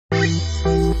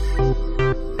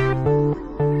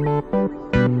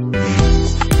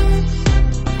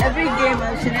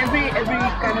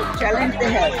challenge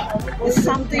they have is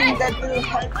something that will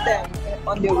help them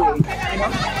on their way,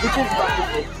 which is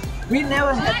wonderful. We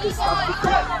never had this stuff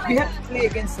before. We have to play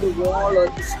against the wall or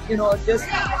just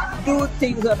do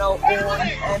things on our own.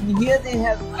 And here they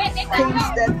have things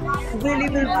that really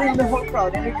will bring the whole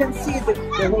crowd. And you can see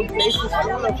the whole place is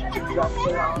full of kids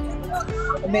running around.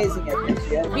 Amazing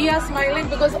atmosphere. We are smiling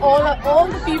because all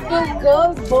the people,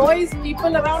 girls, boys,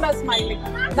 people around are smiling.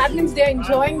 That means they are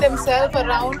enjoying themselves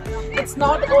around. It's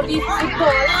not only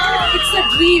football, it's a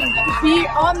dream to be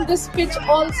on this pitch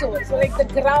also. So like the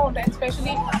ground, and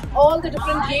especially all the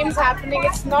different games happening.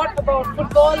 It's not about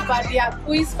football, but yeah,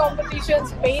 quiz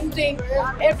competitions, painting,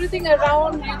 everything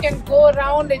around. You can go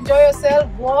around, enjoy yourself,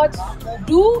 watch,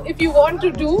 do if you want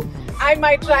to do. I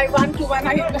might try one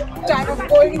time of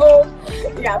going home.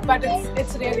 Yeah, but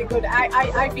it's really good.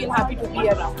 I feel happy to be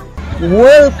around.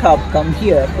 World Cup come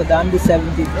here for the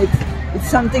under-17. It's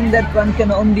something that one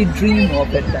can only dream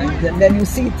of at times, and then you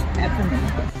see it happening.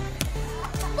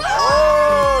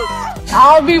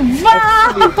 I'll be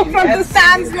from the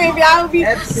stands, maybe. I'll be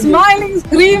smiling,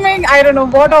 screaming. I don't know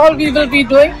what all we will be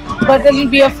doing, but there will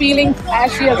be a feeling,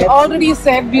 as she has already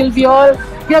said, we are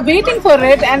waiting for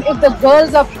it. And if the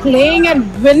girls are playing and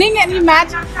winning any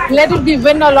match, let it be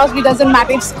win or loss, it doesn't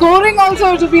matter. If scoring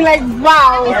also, it will be like,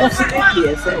 wow.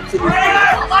 Absolutely, yes, absolutely.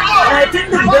 And I think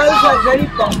the girls are very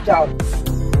pumped out.